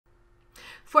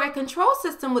For a control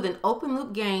system with an open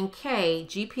loop gain K,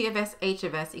 GP of S, H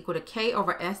of S equal to K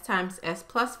over S times S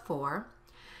plus 4,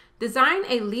 design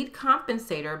a lead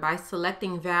compensator by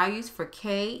selecting values for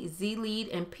K, Z lead,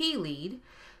 and P lead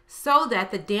so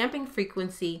that the damping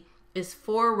frequency is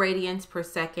 4 radians per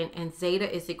second and zeta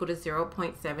is equal to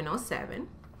 0.707.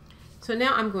 So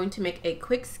now I'm going to make a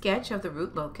quick sketch of the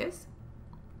root locus.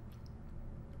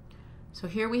 So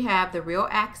here we have the real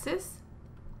axis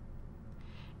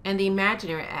and the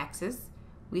imaginary axis.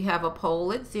 We have a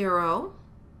pole at 0.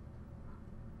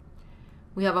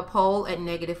 We have a pole at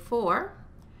 -4.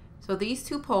 So these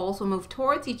two poles will move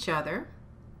towards each other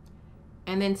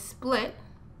and then split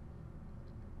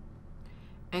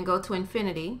and go to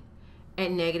infinity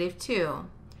at -2.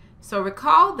 So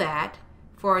recall that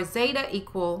for zeta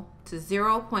equal to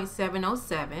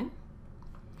 0.707,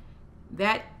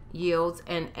 that yields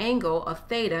an angle of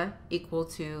theta equal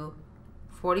to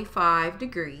 45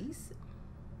 degrees.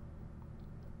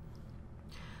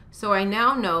 So I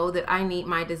now know that I need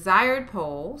my desired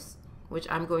poles, which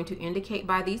I'm going to indicate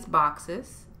by these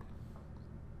boxes,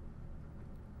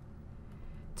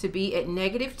 to be at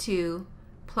 -2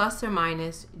 plus or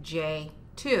minus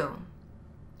J2.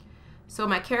 So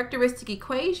my characteristic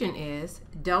equation is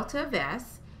delta of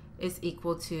S is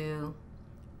equal to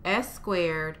S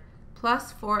squared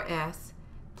plus 4S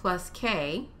plus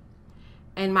K.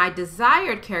 And my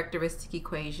desired characteristic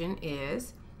equation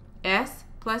is S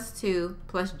plus 2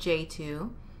 plus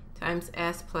J2 times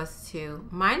S plus 2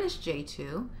 minus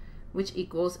J2, which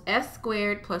equals S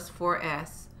squared plus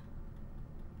 4S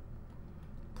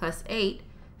plus 8.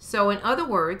 So in other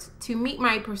words, to meet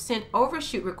my percent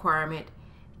overshoot requirement,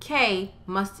 K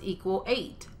must equal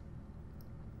 8.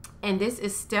 And this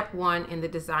is step 1 in the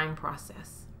design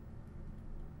process.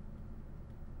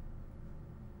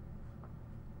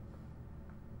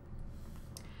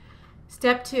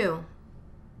 Step 2.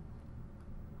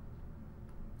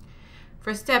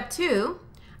 For step 2,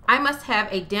 I must have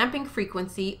a damping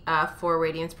frequency of 4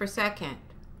 radians per second.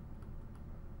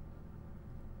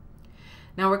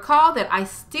 Now recall that I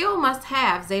still must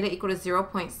have zeta equal to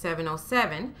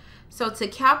 0.707. So to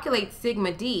calculate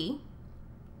sigma d,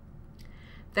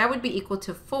 that would be equal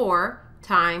to 4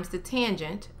 times the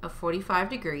tangent of 45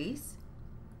 degrees,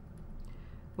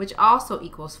 which also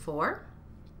equals 4.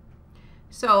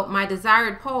 So my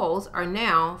desired poles are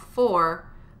now 4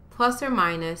 plus or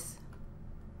minus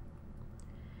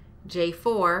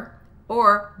J4,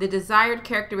 or the desired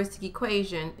characteristic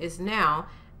equation is now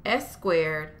S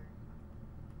squared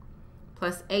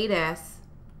plus 8S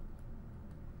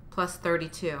plus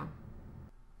 32.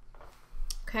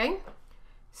 Okay,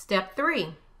 step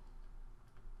 3.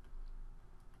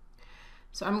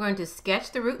 So I'm going to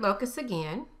sketch the root locus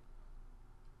again.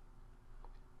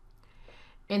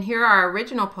 And here are our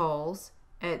original poles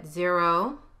at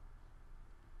 0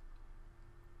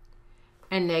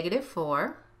 and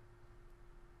 -4.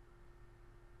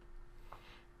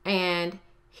 And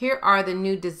here are the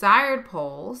new desired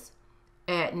poles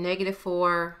at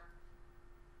 -4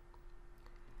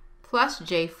 plus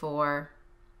J4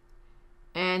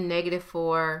 and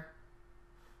 -4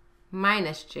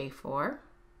 minus J4.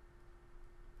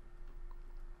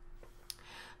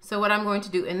 So what I'm going to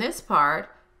do in this part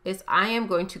is I am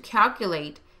going to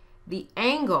calculate the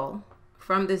angle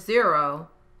from the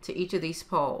 0 to each of these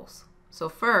poles. So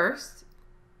first,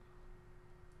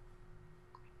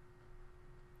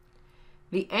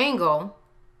 the angle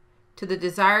to the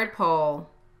desired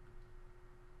pole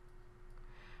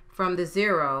from the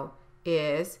 0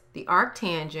 is the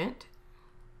arctangent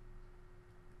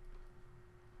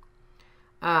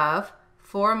of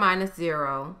 4 minus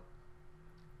 0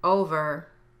 over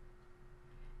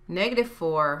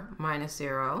 -4 minus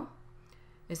 0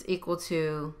 is equal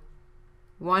to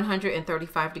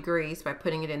 135 degrees by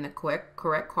putting it in the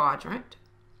correct quadrant,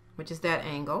 which is that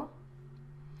angle.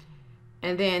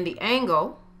 And then the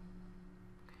angle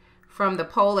from the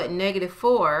pole at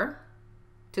 -4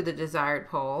 to the desired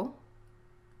pole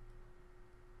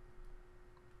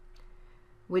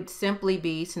would simply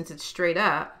be, since it's straight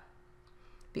up,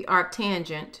 the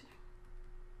arctangent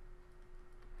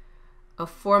of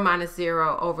 4 minus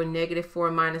 0 over -4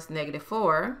 minus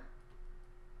 -4,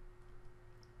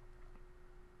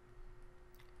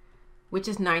 which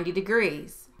is 90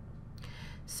 degrees.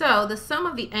 So the sum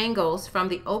of the angles from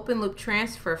the open loop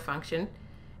transfer function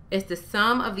is the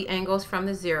sum of the angles from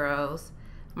the zeros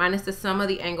minus the sum of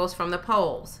the angles from the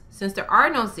poles. Since there are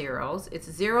no zeros,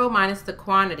 it's 0 minus the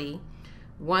quantity,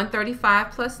 135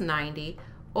 plus 90,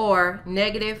 or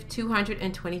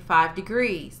 -225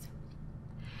 degrees.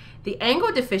 The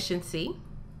angle deficiency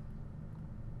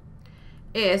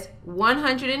is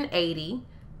 180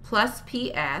 plus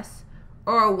PS,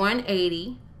 or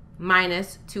 180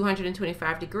 minus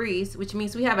 225 degrees, which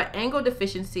means we have an angle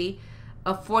deficiency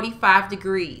of 45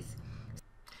 degrees.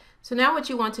 So now what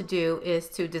you want to do is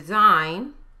to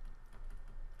design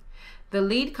the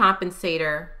lead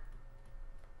compensator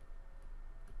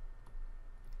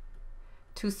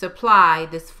to supply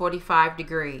this 45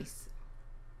 degrees.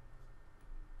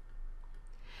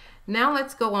 Now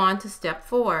let's go on to step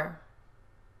 4.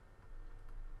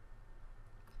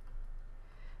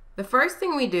 The first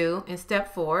thing we do in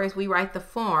step 4 is we write the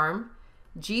form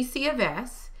GC of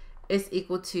S is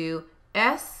equal to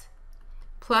S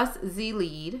plus Z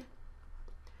lead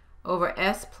over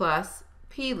S plus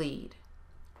P lead.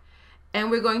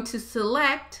 And we're going to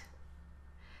select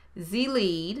Z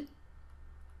lead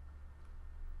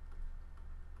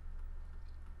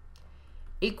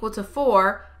equal to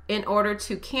 4 in order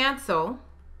to cancel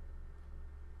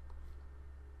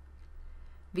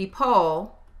the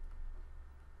pole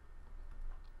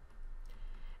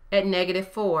at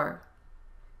 -4.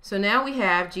 So now we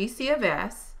have GC of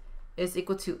S is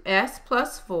equal to S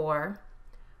plus 4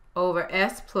 over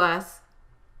S plus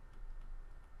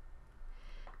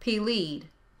P lead.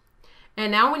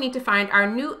 And now we need to find our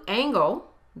new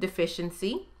angle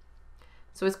deficiency.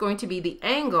 So it's going to be the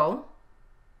angle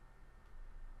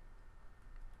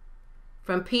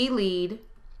from P lead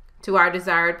to our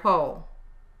desired pole.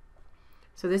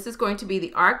 So this is going to be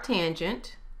the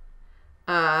arctangent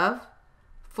of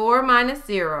 4 minus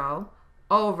 0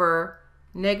 over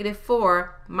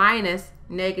 -4 minus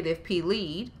negative P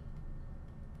lead.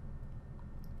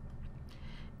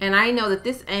 And I know that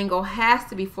this angle has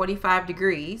to be 45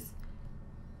 degrees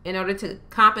in order to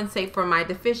compensate for my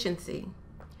deficiency.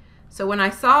 So when I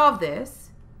solve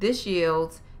this, this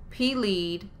yields P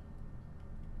lead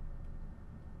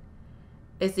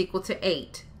is equal to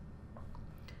 8.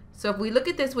 So if we look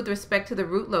at this with respect to the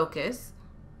root locus,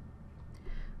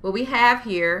 what we have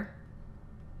here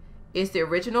is the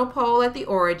original pole at the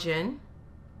origin,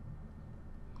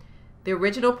 the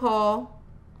original pole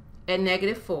at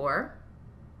 -4,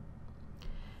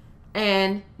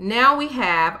 and now we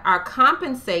have our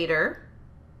compensator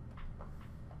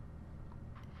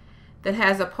that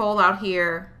has a pole out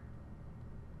here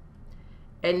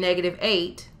at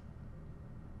 -8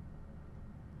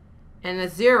 and a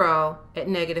 0 at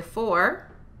 -4.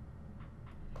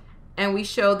 And we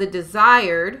show the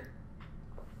desired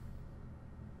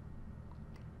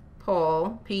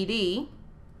pole, PD,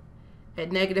 at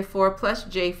 -4 plus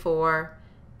J4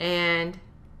 and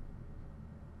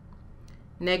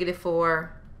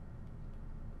 -4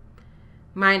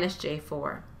 minus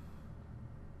J4.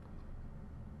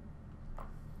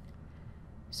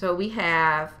 So we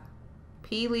have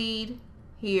P lead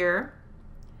here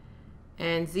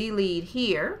and Z lead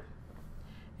here.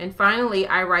 And finally,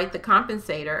 I write the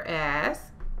compensator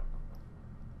as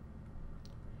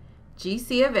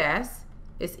GC of S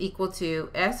is equal to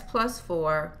S plus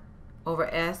 4 over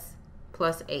S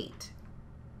plus 8.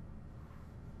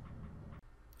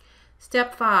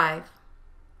 Step 5.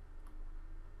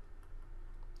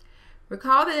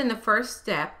 Recall that in the first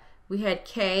step, we had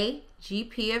K,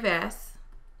 GP of S,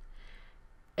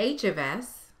 H of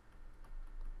S,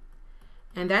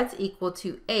 and that's equal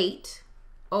to 8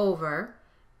 over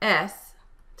S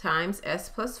times S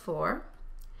plus 4.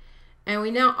 And we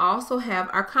now also have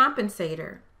our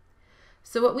compensator.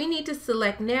 So what we need to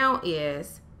select now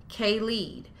is K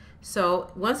lead.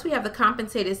 So once we have the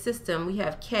compensated system, we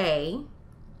have K,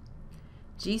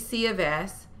 GC of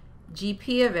S,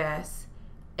 GP of S,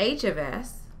 H of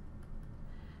S.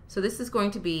 So this is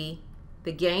going to be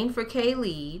the gain for K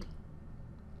lead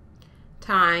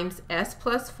times S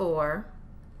plus 4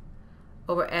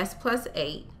 over S plus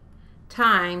 8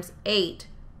 times 8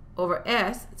 over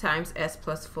S times S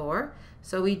plus 4.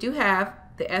 So we do have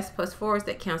the S plus 4s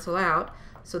that cancel out.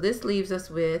 So this leaves us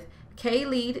with K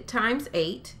lead times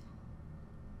 8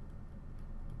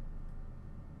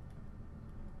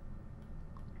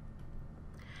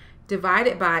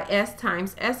 divided by S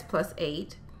times S plus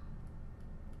 8.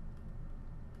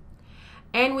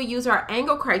 And we use our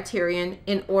angle criterion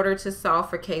in order to solve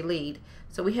for K lead.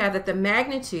 So we have that the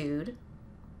magnitude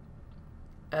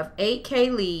of 8K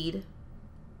lead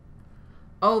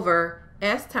over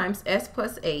S times S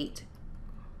plus 8,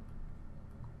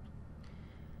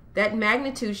 that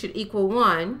magnitude should equal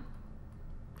 1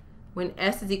 when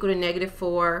S is equal to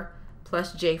 -4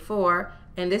 plus J4,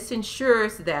 and this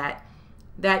ensures that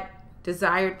that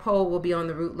desired pole will be on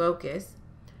the root locus.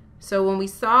 So when we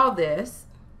solve this,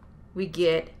 we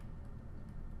get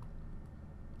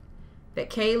that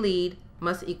K lead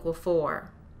must equal 4.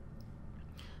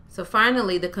 So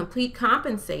finally, the complete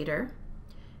compensator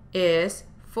is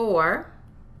 4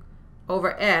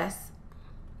 over S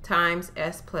times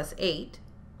S plus 8.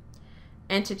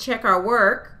 And to check our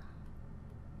work,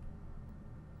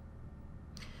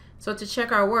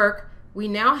 we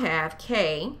now have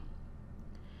K,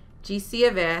 GC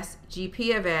of S,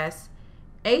 GP of S,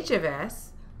 H of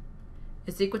S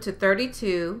is equal to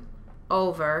 32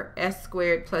 over S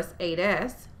squared plus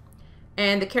 8S.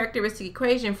 And the characteristic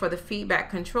equation for the feedback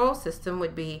control system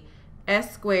would be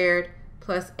S squared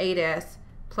plus 8S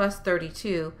plus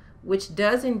 32, which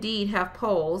does indeed have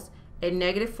poles at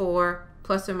 -4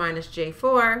 plus or minus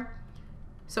J4.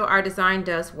 So our design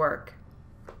does work.